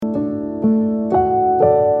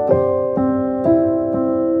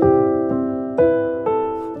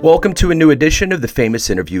Welcome to a new edition of the Famous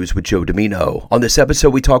Interviews with Joe Dimino. On this episode,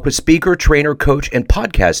 we talk with speaker, trainer, coach, and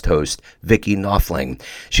podcast host, Vicki Noethling.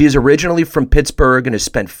 She is originally from Pittsburgh and has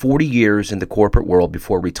spent 40 years in the corporate world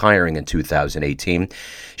before retiring in 2018.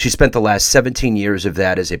 She spent the last 17 years of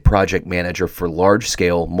that as a project manager for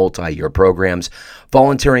large-scale, multi-year programs.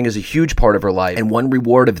 Volunteering is a huge part of her life, and one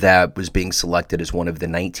reward of that was being selected as one of the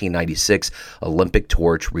 1996 Olympic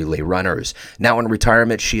torch relay runners. Now in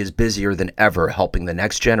retirement, she is busier than ever helping the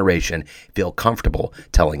next generation feel comfortable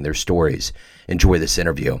telling their stories. Enjoy this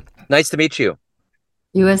interview. Nice to meet you.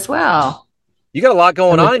 You as well. You got a lot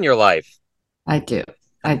going on in your life. I do.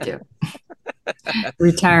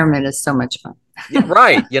 Retirement is so much fun. Yeah,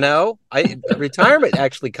 right. Retirement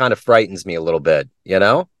actually kind of frightens me a little bit,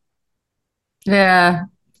 Yeah,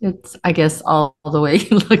 it's, I guess, all the way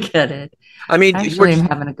you look at it. I mean, actually, I'm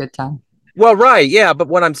having a good time. Well, right. Yeah. But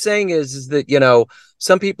what I'm saying is that,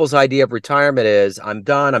 some people's idea of retirement is I'm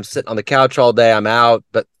done. I'm sitting on the couch all day. I'm out.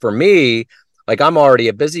 But for me, like I'm already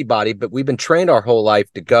a busybody, but we've been trained our whole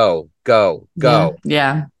life to go.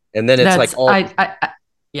 Yeah. And then it's like,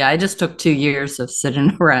 I just took 2 years of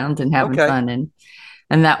sitting around and having fun.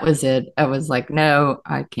 And that was it. I was like, no,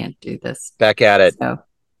 I can't do this. Back at it. So,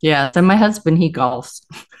 yeah. So my husband, he golfs.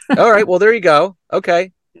 All right. Well, there you go.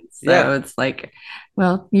 Okay. So It's like,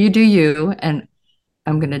 well, you do you, and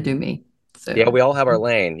I'm going to do me. So yeah, we all have our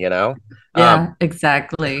lane, Yeah,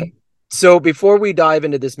 exactly. So before we dive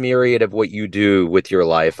into this myriad of what you do with your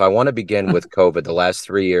life, I want to begin with COVID. The last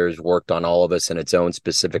 3 years worked on all of us in its own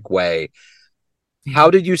specific way. How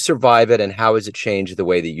did you survive it, and how has it changed the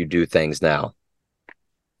way that you do things now?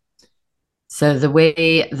 So the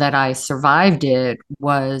way that I survived it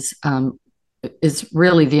is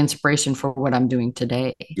really the inspiration for what I'm doing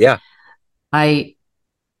today. Yeah.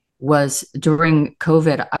 During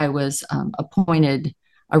COVID, I was appointed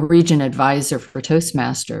a region advisor for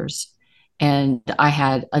Toastmasters, and I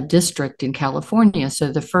had a district in California.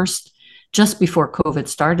 So just before COVID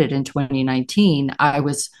started in 2019, I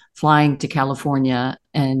was flying to California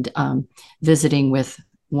and visiting with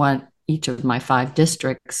each of my 5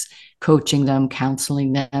 districts, coaching them,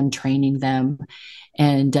 counseling them, training them,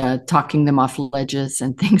 and talking them off ledges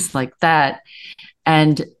and things like that.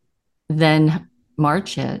 And then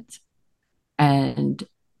March hit, and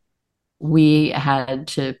we had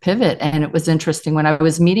to pivot. And it was interesting when I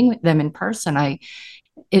was meeting with them in person.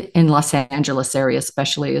 In Los Angeles area,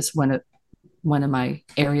 especially, is one of my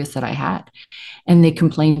areas that I had, and they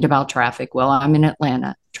complained about traffic. Well, I'm in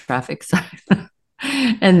Atlanta, traffic side,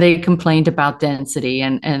 and they complained about density,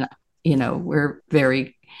 and we're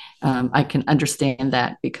very. I can understand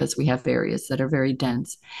that because we have areas that are very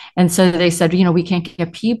dense. And so they said, we can't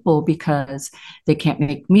get people because they can't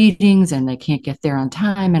make meetings and they can't get there on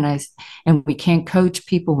time. And we can't coach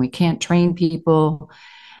people. We can't train people.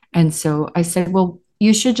 And so I said, well,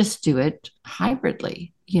 you should just do it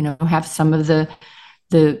hybridly, have some of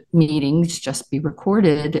the meetings just be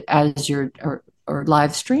recorded or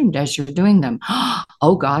live streamed as you're doing them.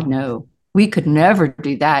 Oh God, no. We could never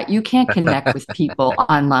do that. You can't connect with people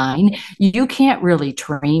online. You can't really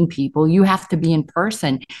train people. You have to be in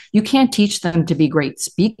person. You can't teach them to be great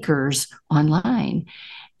speakers online.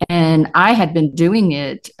 And I had been doing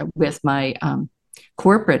it with my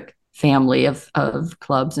corporate family of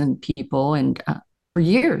clubs and people and for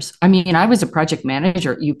years. I mean, I was a project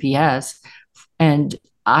manager at UPS, and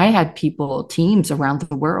I had teams around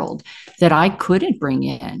the world that I couldn't bring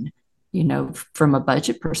in, from a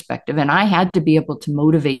budget perspective. And I had to be able to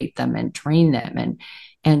motivate them and train them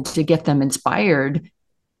and to get them inspired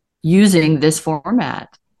using this format.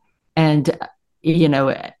 And,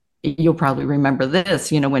 you'll probably remember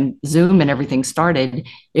this, when Zoom and everything started,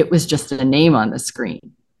 it was just a name on the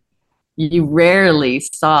screen. You rarely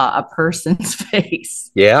saw a person's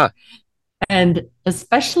face. Yeah. And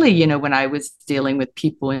especially, when I was dealing with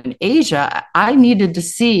people in Asia, I needed to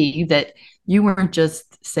see that you weren't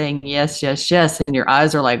just saying yes, yes, yes, and your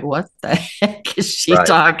eyes are like, what the heck is she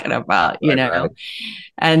talking about? Right.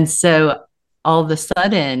 And so all of a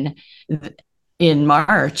sudden in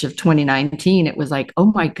March of 2019, it was like,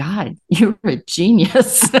 oh my God, you're a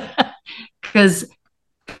genius. Because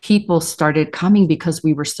people started coming because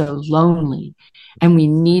we were so lonely and we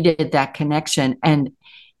needed that connection. And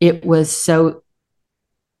it was so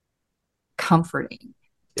comforting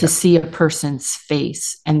to see a person's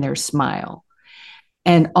face and their smile.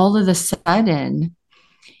 And all of a sudden,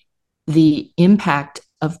 the impact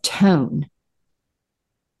of tone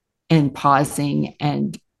and pausing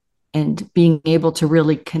and being able to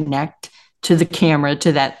really connect to the camera,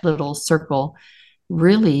 to that little circle,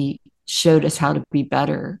 really showed us how to be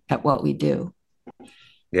better at what we do.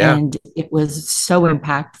 Yeah. And it was so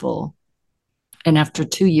impactful. And after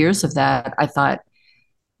 2 years of that, I thought,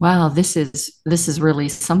 wow, this is really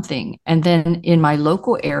something. And then in my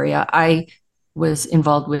local area, I was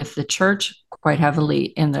involved with the church quite heavily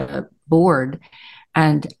in the board.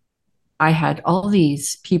 And I had all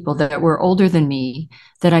these people that were older than me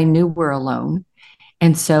that I knew were alone.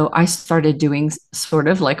 And so I started doing sort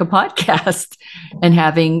of like a podcast and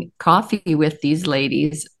having coffee with these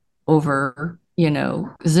ladies over,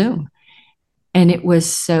 Zoom. And it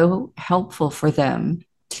was so helpful for them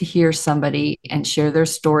to hear somebody and share their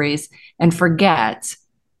stories and forget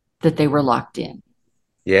that they were locked in.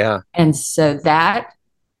 Yeah. And so that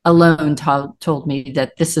alone told me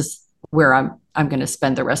that this is where I'm going to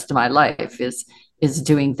spend the rest of my life is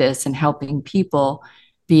doing this and helping people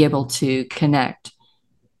be able to connect.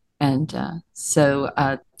 And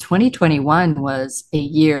 2021 was a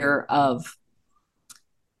year of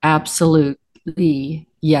absolutely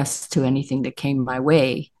yes to anything that came my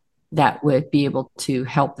way that would be able to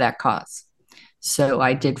help that cause. So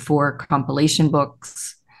I did 4 compilation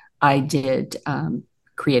books. I did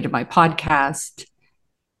created my podcast.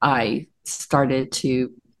 I started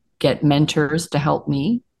to get mentors to help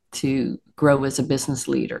me to grow as a business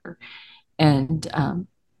leader, and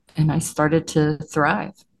I started to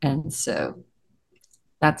thrive. And so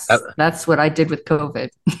that's what I did with COVID.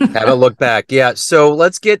 Haven't looked back. Yeah. So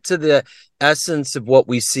let's get to the essence of what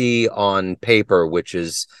we see on paper, which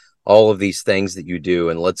is all of these things that you do.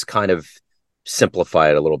 And let's kind of simplify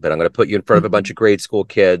it a little bit. I'm going to put you in front of a bunch of grade school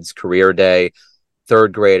kids, career day,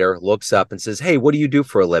 third grader looks up and says, "Hey, what do you do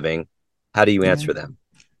for a living?" How do you Yeah. answer them?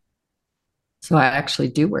 So I actually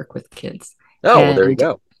do work with kids, Oh, well, there you and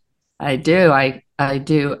go. I do. I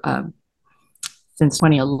do. Since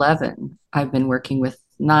 2011, I've been working with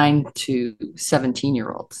 9 to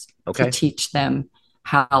 17-year-olds to Okay. teach them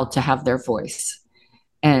how to have their voice.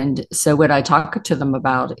 And so, what I talk to them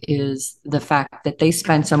about is the fact that they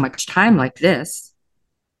spend so much time like this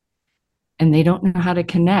and they don't know how to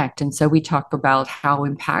connect. And so, we talk about how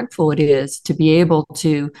impactful it is to be able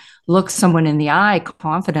to look someone in the eye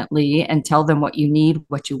confidently and tell them what you need,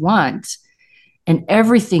 what you want. And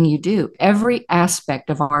everything you do, every aspect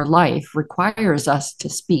of our life requires us to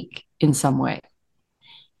speak in some way.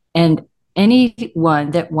 And anyone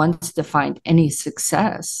that wants to find any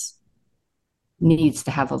success needs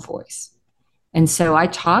to have a voice. And so I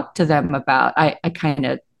talk to them about, I kind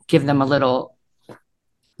of give them a little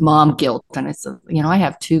mom guilt. And I said, I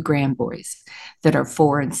have 2 grandboys that are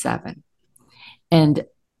 4 and 7. And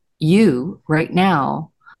you right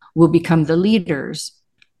now will become the leaders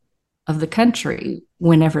of the country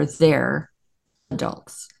whenever they're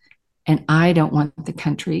adults. And I don't want the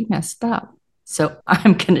country messed up. So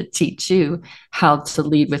I'm going to teach you how to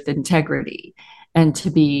lead with integrity and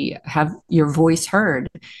to have your voice heard.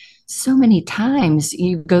 So many times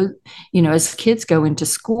you go, as kids go into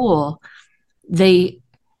school, they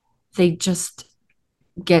just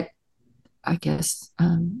get, I guess,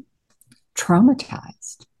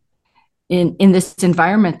 traumatized in this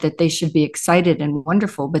environment that they should be excited and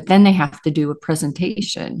wonderful, but then they have to do a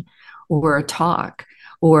presentation or a talk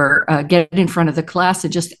or get in front of the class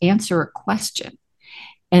and just answer a question.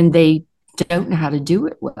 And they don't know how to do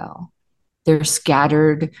it well. They're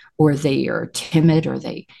scattered or they are timid or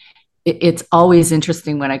it's always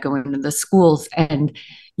interesting when I go into the schools and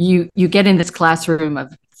you get in this classroom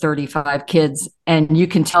of 35 kids and you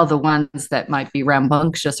can tell the ones that might be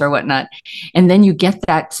rambunctious or whatnot. And then you get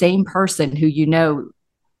that same person who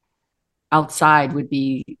outside would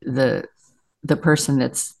be the person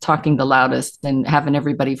that's talking the loudest and having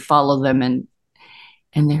everybody follow them and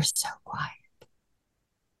they're so quiet.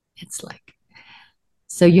 It's like,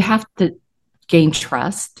 so you have to gain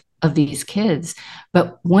trust of these kids.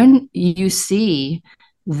 But when you see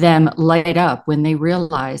them light up, when they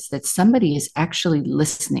realize that somebody is actually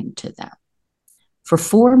listening to them for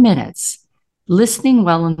 4 minutes, listening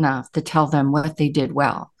well enough to tell them what they did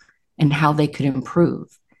well and how they could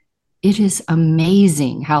improve, it is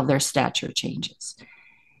amazing how their stature changes.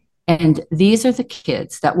 And these are the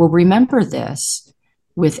kids that will remember this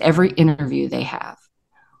with every interview they have,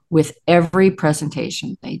 with every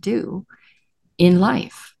presentation they do in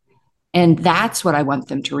life. And that's what I want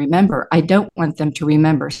them to remember. I don't want them to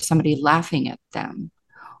remember somebody laughing at them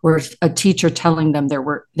or a teacher telling them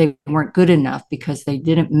they weren't good enough because they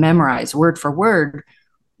didn't memorize word for word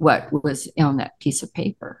what was on that piece of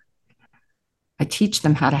paper. I teach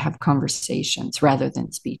them how to have conversations rather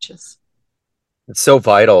than speeches. It's so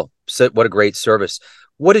vital. So, what a great service.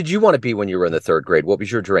 What did you want to be when you were in the third grade? What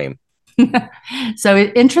was your dream? So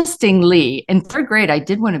interestingly, in third grade, I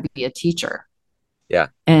did want to be a teacher. Yeah.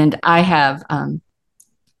 And I have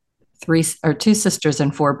two sisters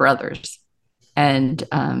and four brothers. And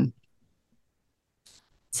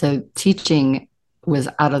so teaching was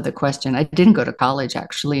out of the question. I didn't go to college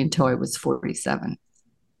actually until I was 47.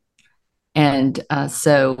 And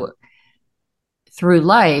so through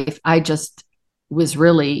life, I just was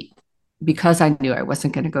really, because I knew I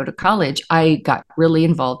wasn't going to go to college, I got really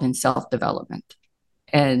involved in self development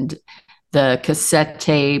and the cassette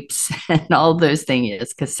tapes and all those things.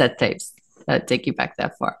 Yes, cassette tapes take you back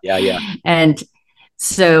that far. Yeah, yeah. And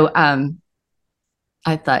so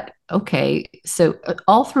I thought, okay, so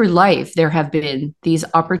all through life, there have been these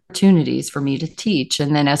opportunities for me to teach.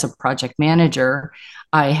 And then as a project manager,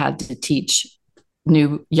 I had to teach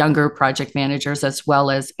younger project managers, as well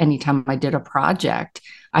as anytime I did a project,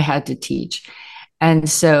 I had to teach. And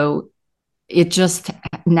so it just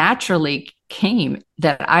naturally came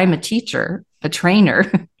that I'm a teacher, a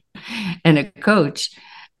trainer, and a coach.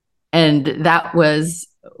 And that was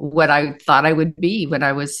what I thought I would be when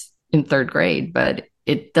I was in third grade, but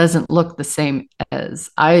it doesn't look the same as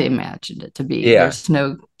I imagined it to be. Yeah. There's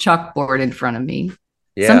no chalkboard in front of me.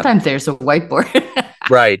 Yeah. Sometimes there's a whiteboard.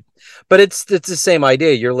 Right. But it's the same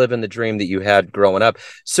idea. You're living the dream that you had growing up.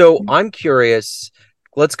 So I'm curious.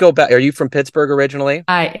 Let's go back. Are you from Pittsburgh originally?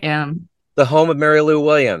 I am. The home of Mary Lou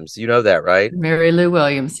Williams. You know that, right? Mary Lou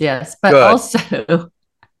Williams, yes. But Good.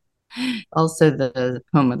 also the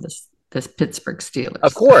home of the Pittsburgh Steelers.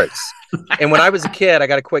 Of course. And when I was a kid, I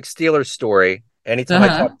got a quick Steelers story. Anytime I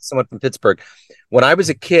talk to someone from Pittsburgh, when I was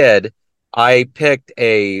a kid, there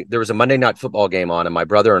was a Monday night football game on, and my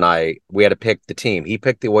brother and we had to pick the team. He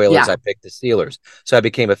picked the Oilers. Yeah. I picked the Steelers. So I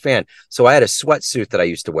became a fan. So I had a sweatsuit that I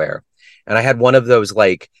used to wear. And I had one of those,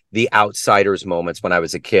 like, the outsiders moments when I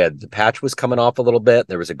was a kid. The patch was coming off a little bit.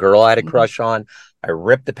 There was a girl I had a crush on. I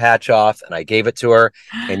ripped the patch off and I gave it to her.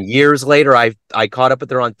 And years later, I caught up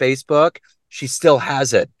with her on Facebook. She still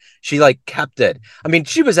has it. She kept it. I mean,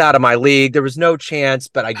 she was out of my league. There was no chance,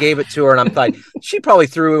 but I gave it to her and I'm like, she probably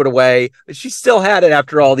threw it away, but she still had it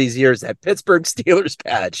after all these years, that Pittsburgh Steelers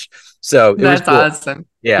patch. So that's cool. Awesome.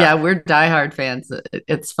 Yeah, we're diehard fans.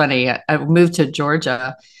 It's funny. I moved to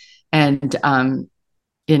Georgia and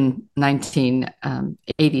in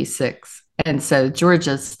 1986. And so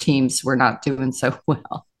Georgia's teams were not doing so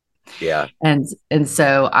well. Yeah. And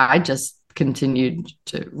so I just continued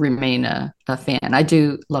to remain a fan. I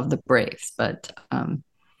do love the Braves, but I'm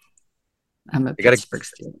a Pittsburgh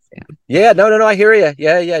Steelers fan. Yeah, no, I hear you.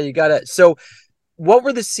 Yeah, you got it. So what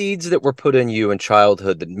were the seeds that were put in you in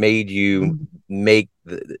childhood that made you make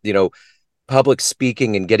public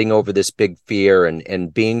speaking and getting over this big fear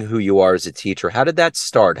and being who you are as a teacher? How did that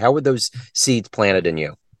start? How were those seeds planted in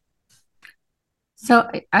you? So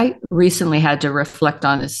I recently had to reflect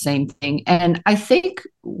on the same thing. And I think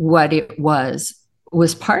what it was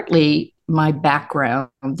partly my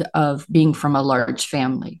background of being from a large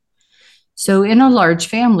family. So in a large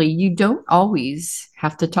family, you don't always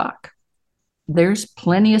have to talk. There's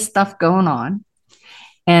plenty of stuff going on.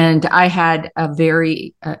 And I had a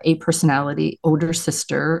very A personality older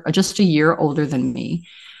sister, just a year older than me.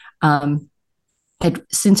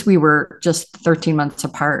 Since we were just 13 months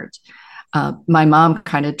apart, my mom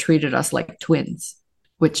kind of treated us like twins,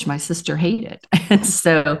 which my sister hated. And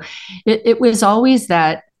so it was always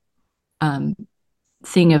that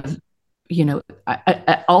thing of,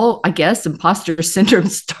 I guess imposter syndrome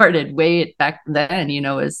started way back then,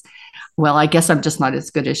 as, well, I guess I'm just not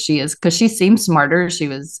as good as she is, because she seemed smarter. She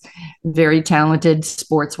was very talented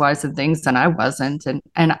sports wise and things, and I wasn't.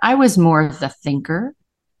 And I was more of the thinker,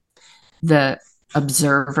 the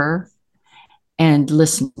observer, and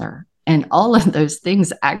listener. And all of those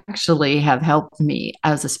things actually have helped me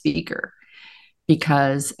as a speaker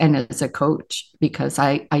and as a coach, because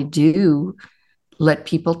I do let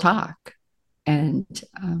people talk and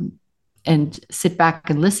sit back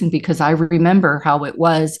and listen, because I remember how it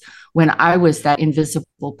was when I was that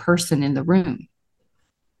invisible person in the room,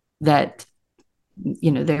 that,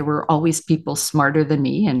 there were always people smarter than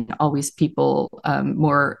me and always people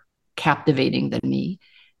more captivating than me.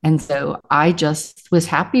 And so I just was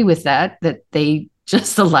happy with that they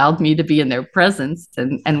just allowed me to be in their presence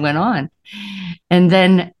and went on. And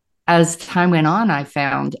then as time went on, I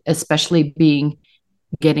found, especially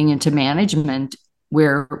getting into management,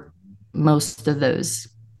 where most of those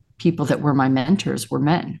people that were my mentors were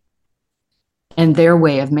men. And their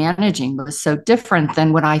way of managing was so different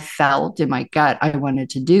than what I felt in my gut I wanted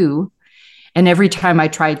to do. And every time I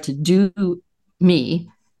tried to do me,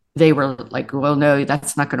 they were like, well, no,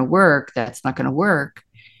 that's not going to work. That's not going to work.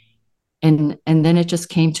 And then it just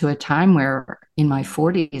came to a time where in my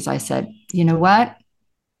 40s, I said, you know what?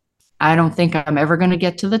 I don't think I'm ever going to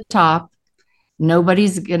get to the top.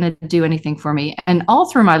 Nobody's going to do anything for me. And all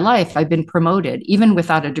through my life, I've been promoted. Even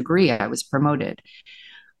without a degree, I was promoted.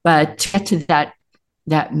 But to get to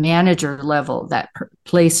that manager level, that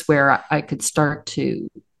place where I could start to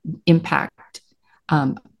impact,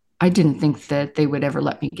 um, I didn't think that they would ever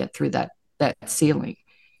let me get through that ceiling.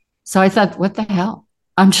 So I thought, what the hell?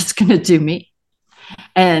 I'm just going to do me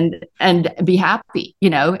and be happy,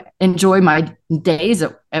 enjoy my days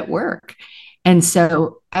at work. And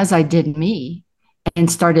so as I did me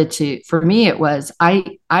and started to, for me, it was,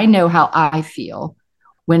 I know how I feel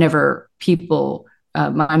whenever people,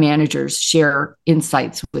 my managers share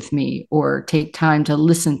insights with me or take time to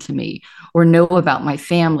listen to me or know about my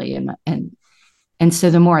family. And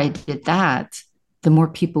so the more I did that, the more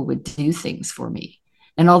people would do things for me.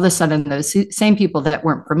 And all of a sudden, those same people that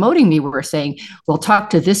weren't promoting me were saying, well,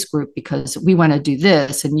 talk to this group because we want to do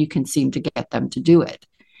this. And you can seem to get them to do it.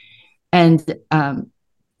 And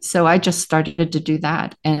so I just started to do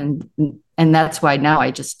that. And that's why now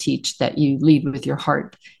I just teach that you lead with your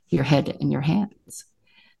heart, your head, and your hands.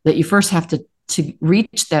 That you first have to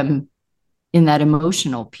reach them in that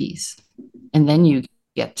emotional piece. And then you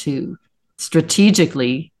get to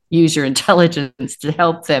strategically use your intelligence to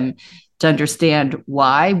help them to understand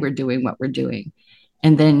why we're doing what we're doing.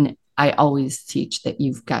 And then I always teach that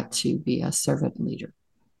you've got to be a servant leader.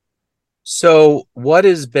 So, what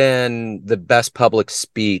has been the best public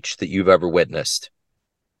speech that you've ever witnessed?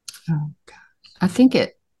 Oh, gosh. I think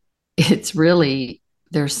it's really,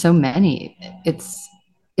 there's so many.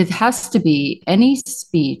 It has to be any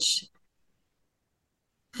speech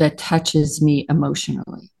that touches me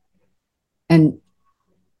emotionally. And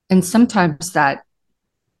sometimes that,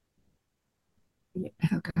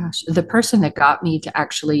 oh gosh, the person that got me to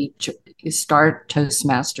actually start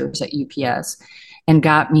Toastmasters at UPS and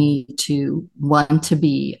got me to want to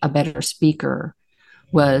be a better speaker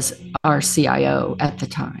was our CIO at the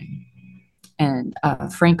time. And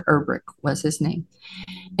Frank Erbrick was his name.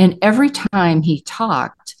 And every time he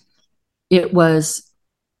talked, it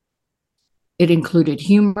included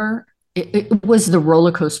humor. It was the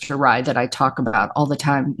roller coaster ride that I talk about all the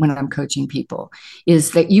time when I'm coaching people,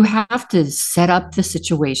 is that you have to set up the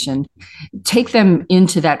situation, take them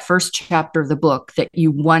into that first chapter of the book that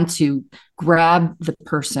you want to grab the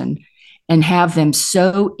person and have them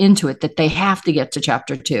so into it that they have to get to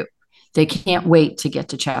chapter 2. They can't wait to get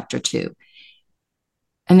to chapter 2.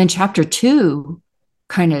 And then chapter 2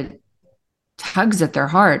 kind of tugs at their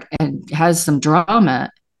heart and has some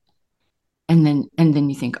drama. And then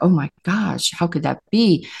you think, oh my gosh, how could that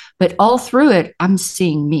be? But all through it, I'm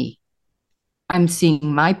seeing me. I'm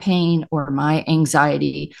seeing my pain or my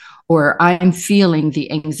anxiety, or I'm feeling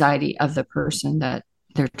the anxiety of the person that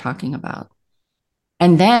they're talking about.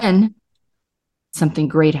 And then something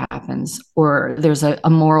great happens, or there's a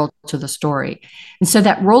moral to the story. And so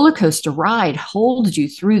that roller coaster ride holds you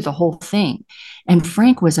through the whole thing. And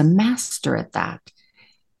Frank was a master at that,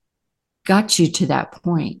 got you to that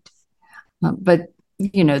point. But,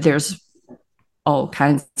 there's all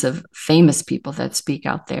kinds of famous people that speak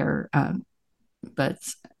out there. But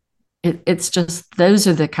it's just, those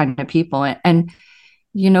are the kind of people. And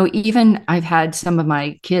even I've had some of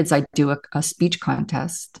my kids, I do a speech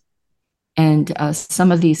contest. And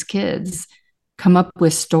some of these kids come up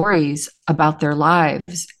with stories about their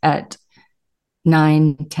lives at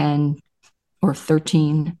 9, 10, or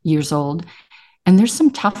 13 years old. And there's some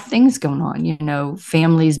tough things going on,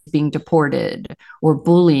 families being deported or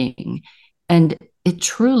bullying. And it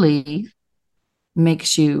truly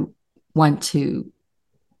makes you want to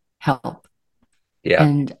help Yeah.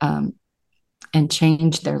 And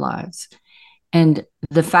change their lives. And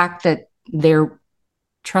the fact that they're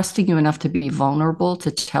trusting you enough to be vulnerable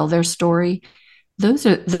to tell their story, those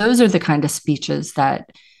are the kind of speeches that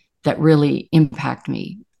really impact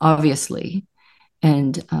me, obviously,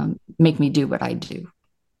 and make me do what I do.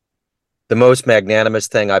 The most magnanimous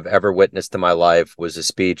thing I've ever witnessed in my life was a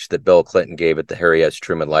speech that Bill Clinton gave at the Harry S.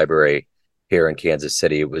 Truman Library here in Kansas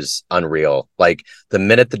City. It was unreal. Like, the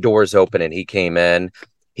minute the doors open and he came in,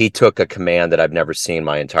 he took a command that I've never seen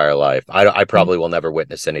my entire life. I probably will never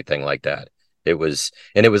witness anything like that. It was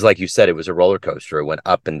like you said, it was a roller coaster. It went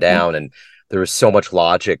up and down, and there was so much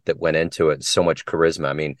logic that went into it, so much charisma.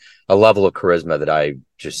 I mean, a level of charisma that I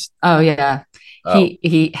just, Oh yeah.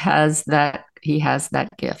 He has that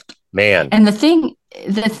gift. Man. And the thing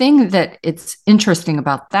that it's interesting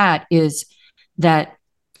about that is that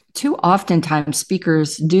too oftentimes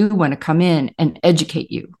speakers do want to come in and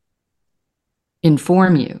educate you,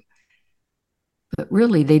 inform you, but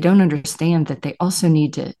really they don't understand that they also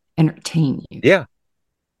need to entertain you. Yeah.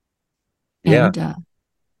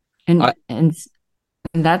 And I, and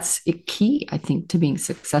And that's a key, I think, to being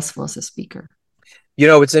successful as a speaker.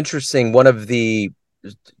 It's interesting. Being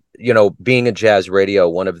a jazz radio,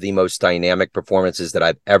 one of the most dynamic performances that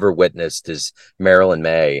I've ever witnessed is Marilyn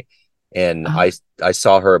May. And Oh, I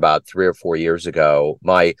saw her about 3 or 4 years ago.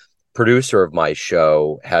 My producer of my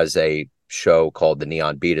show has a show called The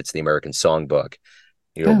Neon Beat. It's the American Songbook.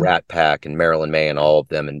 oh, Rat Pack and Marilyn May and all of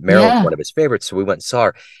them. And Marilyn's yeah, one of his favorites. So we went and saw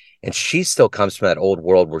her. And she still comes from that old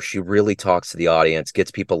world where she really talks to the audience,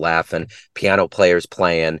 gets people laughing, piano players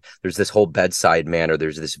playing. There's this whole bedside manner.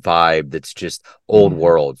 There's this vibe that's just old yeah,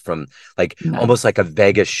 world, from like no, almost like a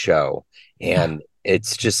Vegas show. And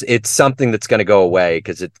it's something that's going to go away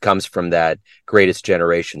because it comes from that greatest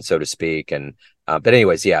generation, so to speak. And but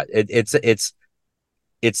anyways, yeah, it's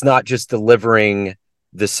not just delivering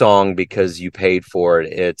the song because you paid for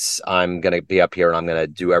it. It's, I'm going to be up here and I'm going to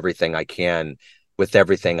do everything I can with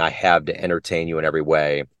everything I have to entertain you in every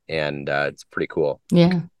way. And it's pretty cool.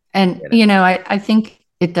 yeah. And, You know? I think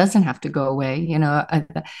it doesn't have to go away.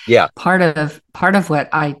 Yeah. Part of what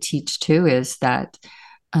I teach too is that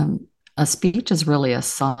a speech is really a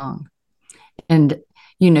song. And,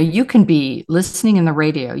 you can be listening in the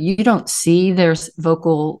radio. You don't see their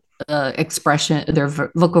vocal expression, their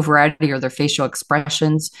vocal variety or their facial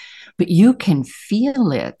expressions, but you can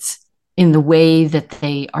feel it in the way that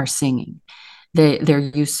they are singing. Their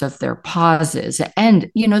use of their pauses,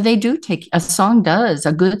 and they do take a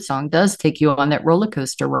good song does take you on that roller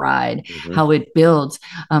coaster ride. Hmm. How it builds.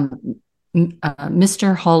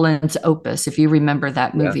 Mr. Holland's Opus, if you remember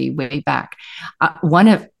that Yeah. movie way back, one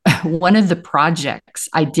of one of the projects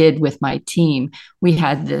I did with my team, we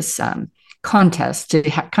had this contest to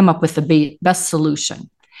come up with the best solution,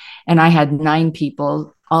 and I had 9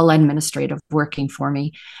 people, all administrative, working for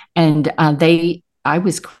me, and I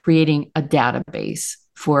was creating a database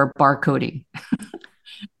for barcoding.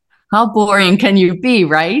 How boring can you be,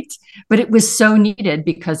 right? But it was so needed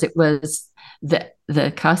because it was the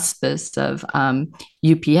cuspus of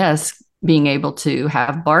UPS being able to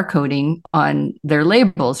have barcoding on their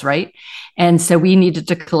labels, right? And so we needed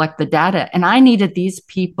to collect the data, and I needed these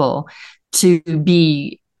people to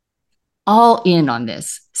be all in on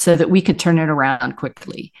this so that we could turn it around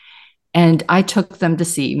quickly. And I took them to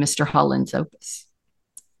see Mr. Holland's Opus.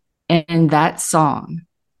 And that song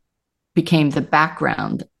became the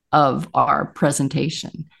background of our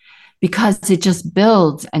presentation because it just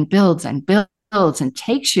builds and builds and builds and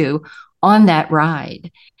takes you on that ride.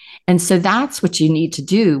 And so that's what you need to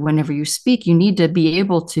do whenever you speak. You need to be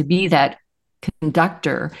able to be that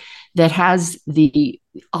conductor that has the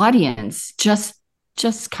audience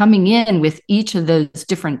just coming in with each of those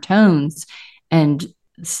different tones and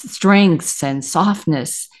strengths and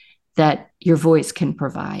softness that your voice can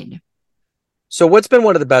provide. So what's been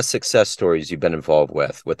one of the best success stories you've been involved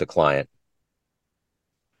with the client?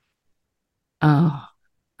 Oh,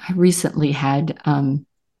 I recently had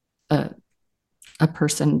a, a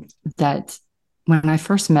person that when I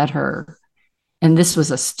first met her, and this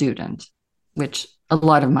was a student, which a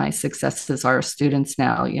lot of my successes are students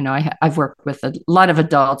now. I've worked with a lot of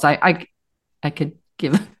adults. I could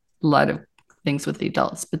give a lot of things with the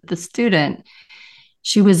adults, but the student,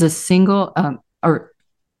 she was a single or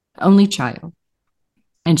only child,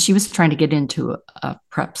 and she was trying to get into a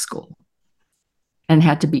prep school and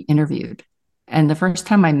had to be interviewed. And the first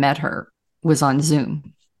time I met her was on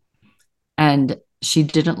Zoom, and she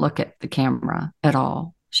didn't look at the camera at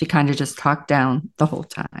all. She kind of just talked down the whole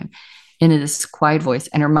time in this quiet voice.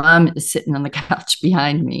 And her mom is sitting on the couch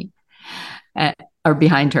behind me, or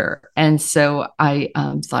behind her. And so I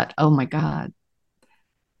thought, oh my God,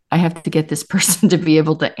 I have to get this person to be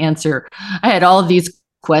able to answer. I had all of these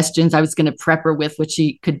questions I was going to prep her with, what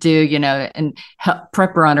she could do, and help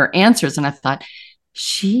prep her on her answers. And I thought,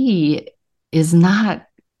 she is not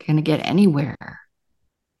going to get anywhere.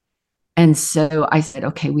 And so I said,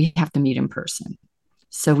 okay, we have to meet in person.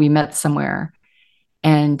 So we met somewhere.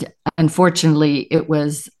 And unfortunately, it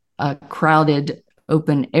was a crowded,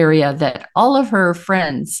 open area that all of her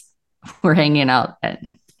friends were hanging out at.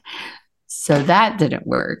 So that didn't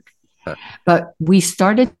work. Huh. But we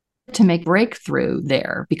started to make breakthrough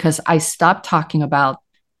there because I stopped talking about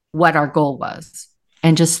what our goal was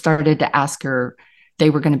and just started to ask her. They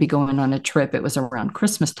were going to be going on a trip. It was around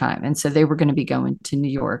Christmas time. And so they were going to be going to New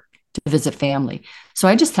York to visit family. So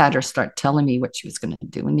I just had her start telling me what she was going to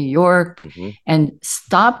do in New York, Hmm. and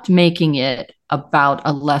stopped making it about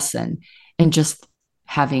a lesson and just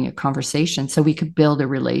having a conversation so we could build a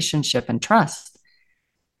relationship and trust.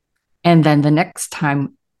 And then the next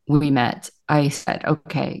time we met, I said,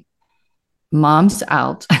 okay, mom's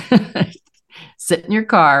out. Sit in your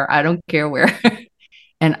car. I don't care where.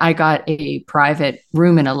 And I got a private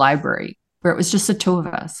room in a library where it was just the two of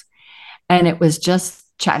us. And it was just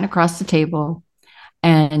chatting across the table.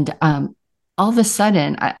 And all of a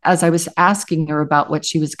sudden, as I was asking her about what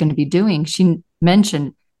she was going to be doing, she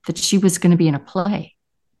mentioned that she was going to be in a play.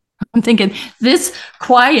 I'm thinking, this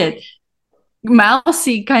quiet,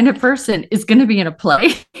 mousy kind of person is going to be in a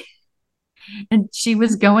play. And she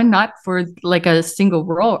was going not for like a single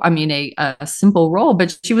role, I mean, a simple role,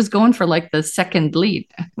 but she was going for like the second lead.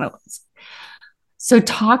 So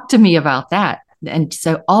talk to me about that. And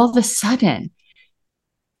so all of a sudden,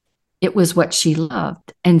 it was what she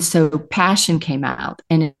loved. And so passion came out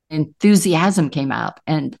and enthusiasm came out.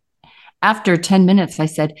 And after 10 minutes, I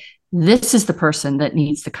said, this is the person that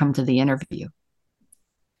needs to come to the interview.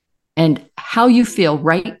 And how you feel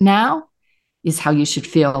right now is how you should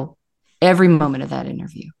feel every moment of that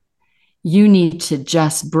interview. You need to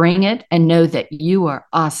just bring it and know that you are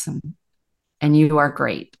awesome and you are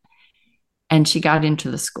great. And she got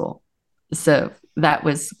into the school. So that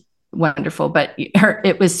was wonderful. But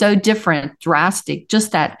it was so different, drastic,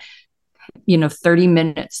 just that, 30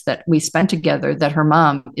 minutes that we spent together, that her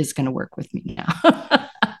mom is going to work with me now.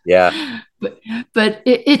 Yeah. But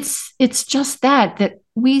it's just that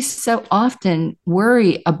we so often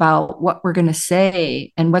worry about what we're going to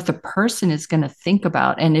say and what the person is going to think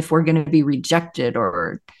about, and if we're going to be rejected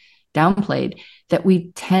or downplayed, that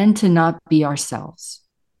we tend to not be ourselves.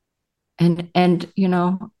 And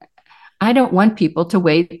I don't want people to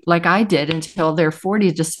wait like I did until they're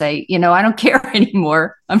 40 to say, I don't care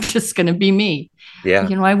anymore. I'm just going to be me. Yeah.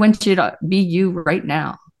 I want you to be you right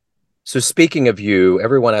now. So speaking of you,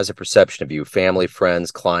 everyone has a perception of you, family,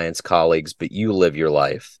 friends, clients, colleagues, but you live your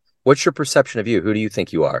life. What's your perception of you? Who do you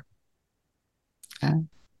think you are?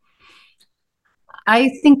 I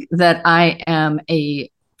think that I am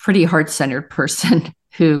a pretty heart-centered person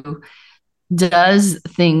who does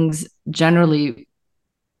things generally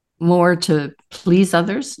more to please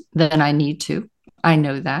others than I need to. I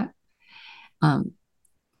know that.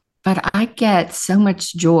 But I get so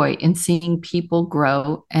much joy in seeing people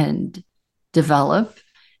grow and develop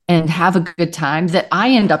and have a good time, that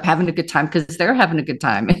I end up having a good time because they're having a good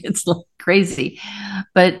time. It's like crazy.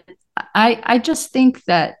 But I just think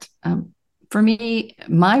that for me,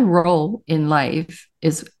 my role in life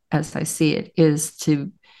is, as I see it, is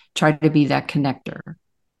to try to be that connector.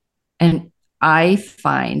 And I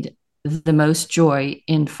find the most joy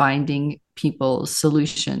in finding people's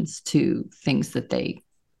solutions to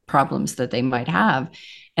problems that they might have.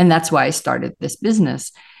 And that's why I started this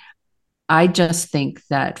business. I just think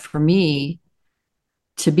that for me,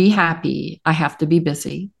 to be happy, I have to be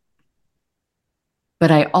busy.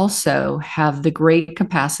 But I also have the great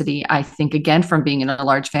capacity, I think, again, from being in a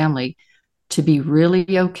large family, to be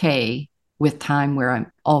really okay with time where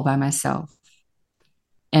I'm all by myself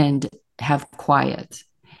and have quiet.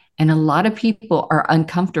 And a lot of people are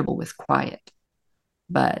uncomfortable with quiet.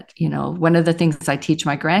 But, one of the things I teach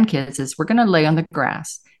my grandkids is we're going to lay on the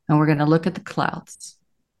grass and we're going to look at the clouds.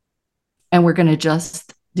 And we're going to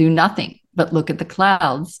just do nothing but look at the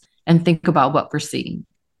clouds and think about what we're seeing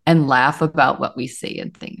and laugh about what we see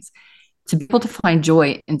and things. To be able to find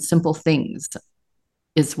joy in simple things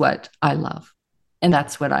is what I love. And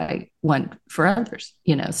that's what I want for others,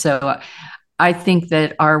 So I think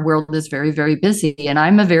that our world is very, very busy, and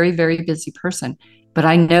I'm a very, very busy person, but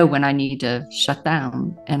I know when I need to shut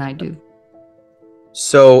down, and I do.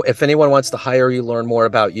 So if anyone wants to hire you, learn more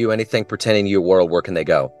about you, anything pertaining to your world, where can they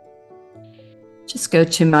go? Just go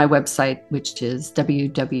to my website, which is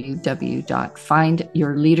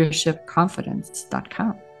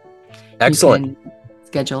www.findyourleadershipconfidence.com. Excellent. You can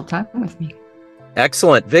schedule time with me.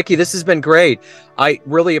 Excellent. Vicki, this has been great. I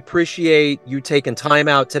really appreciate you taking time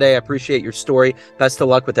out today. I appreciate your story. Best of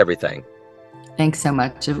luck with everything. Thanks so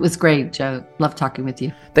much. It was great, Joe. Love talking with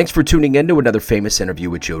you. Thanks for tuning in to another famous interview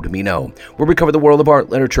with Joe Dimino, where we cover the world of art,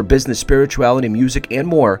 literature, business, spirituality, music, and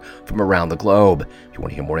more from around the globe. If you want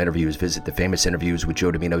to hear more interviews, visit the Famous Interviews with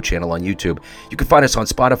Joe Dimino channel on YouTube. You can find us on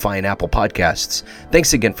Spotify and Apple Podcasts.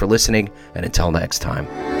 Thanks again for listening, and until next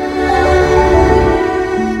time.